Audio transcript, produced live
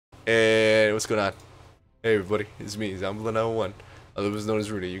And what's going on? Hey everybody, it's me, I'm Leno 1. Otherwise known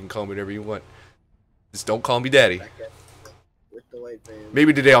as Rudy. You can call me whatever you want. Just don't call me daddy. With the white band.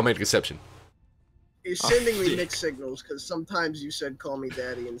 Maybe today I'll make an exception. You're sending me mixed signals because sometimes you said call me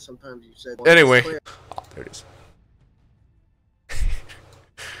daddy and sometimes you said. Anyway, oh, there it is.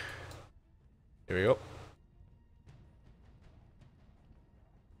 Here we go.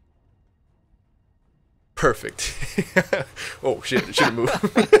 Perfect. Oh shit! It shouldn't move.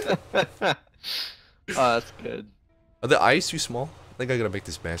 Oh, that's good. Are the eyes too small? I think I gotta make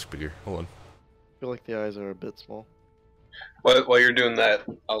this mask bigger. Hold on. I feel like the eyes are a bit small. While you're doing that,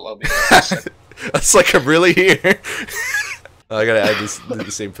 I'll be back. That's like I'm really here. Oh, I gotta add this the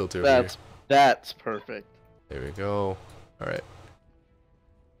same filter over here. That's perfect. There we go. All right.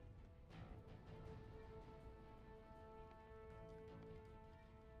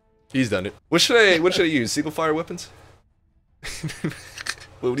 He's done it. What should I use? Single fire weapons?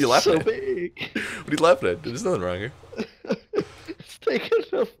 What are you laughing at? Big. What are you laughing at? There's nothing wrong here. It's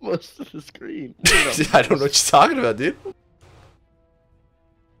taking up most of the screen. I don't know what you're talking about, dude.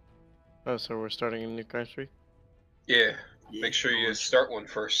 Oh, so we're starting a new country? Yeah, make sure you start one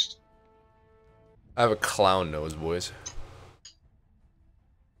first. I have a clown nose, boys.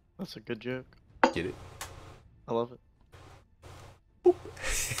 That's a good joke. Get it? I love it.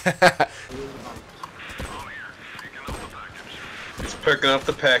 It's picking up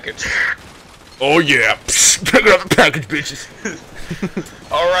the package. Oh yeah, picking up the package, bitches.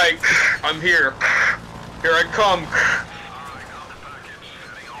 Alright, I'm here. Here I come.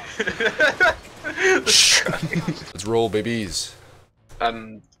 Let's roll, babies.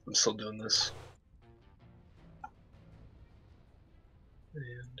 I'm still doing this.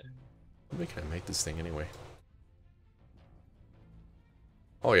 How can I make this thing anyway?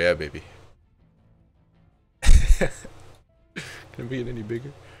 Oh yeah, baby. Can it be any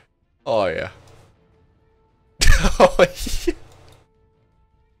bigger? Oh yeah. Oh yeah.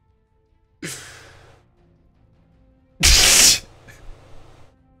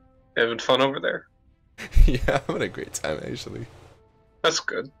 Having fun over there? Yeah, I'm having a great time actually. That's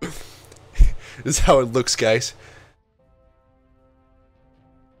good. This is how it looks, guys.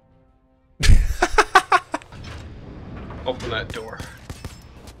 Open that door.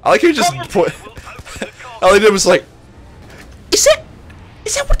 I like how you just put. All I did was like, is that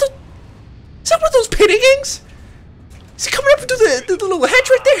one of those paintings? Is he coming up into the little hedge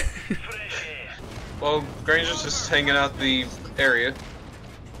right there? Well, Granger's just hanging out the area.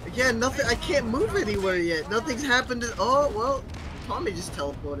 Yeah, nothing. I can't move anywhere yet. Nothing's happened. Oh well, Tommy just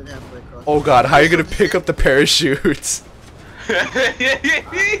teleported halfway across. Oh god, how are you gonna pick up the parachutes?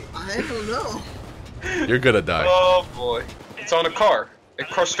 I I don't know. You're gonna die. Oh boy, it's on a car. It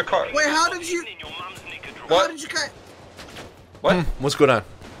crushed a car. Wait, how did you? What? How did you cut? What? What's going on?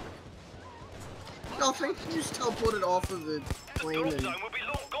 Nothing. You just teleported off of the plane. And...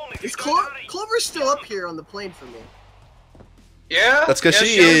 Is Clover's still up here on the plane for me? Yeah. That's because yeah,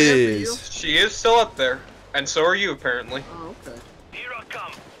 she is. She is still up there, and so are you apparently. Oh, okay. Here I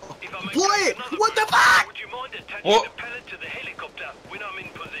come. If I make Boy, what the fuck? would you mind attaching What? the pellet to the helicopter when I'm in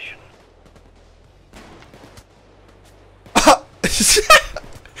position?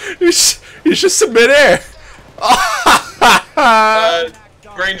 He's just in midair.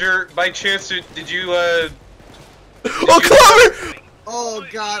 Granger, by chance, did you Oh, Clover! Oh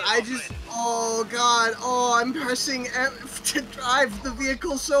god, oh god, oh, I'm pressing F to drive the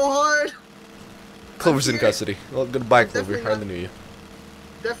vehicle so hard. Clover's in custody. Well, goodbye, Clover. Definitely Hardly knew you.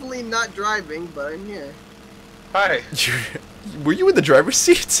 Definitely not driving, but I'm here. Hi. Were you in the driver's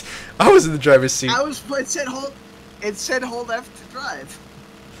seat? I was in the driver's seat. I was, it said hold F to drive.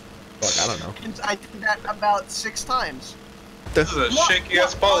 Fuck, I don't know. And I did that about 6 times. This is a shaky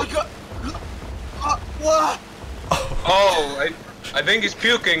ass boat. What? Oh, I think he's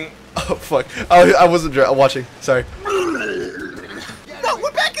puking. Oh fuck! I wasn't watching. Sorry. No,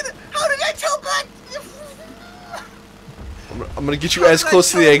 we're back in the. How did I tell back? I'm gonna get you as close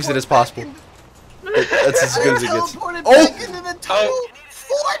to the exit as possible. That's as good as it gets. Back Oh! into the tunnel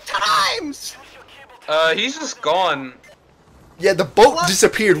 4 times. He's just gone. Yeah, the boat What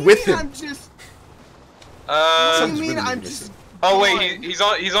disappeared do you with mean him. I'm just. Uh. What do you mean really I'm missing. just? Oh gone? wait,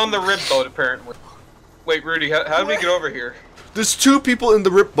 he's on the rib boat apparently. Wait, Rudy, how did we get over here? There's 2 people in the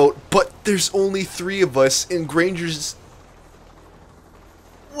rip boat, but there's only 3 of us in Granger's.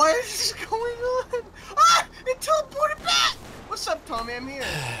 What is going on? Ah! It teleported back! What's up, Tommy? I'm here.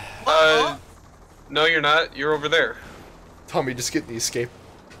 No, you're not. You're over there. Tommy, just get the escape.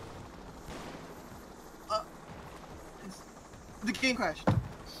 The game crashed.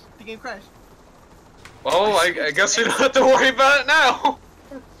 The game crashed. Well, I guess we don't have to worry about it now.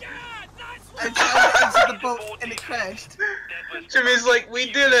 boat and it crashed. Jimmy's like,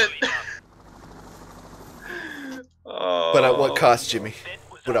 we did it. Oh. But at what cost, Jimmy?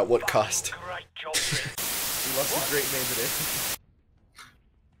 But at what cost? Great job. We lost a great man today.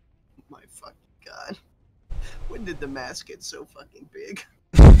 My fucking god. When did the mask get so fucking big?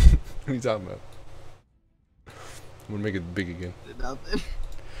 What are you talking about? I'm gonna make it big again. Nothing.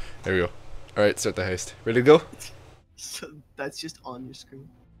 There we go. Alright, start the heist. Ready to go? So that's just on your screen.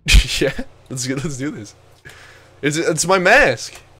 Yeah, let's do this. It's my mask.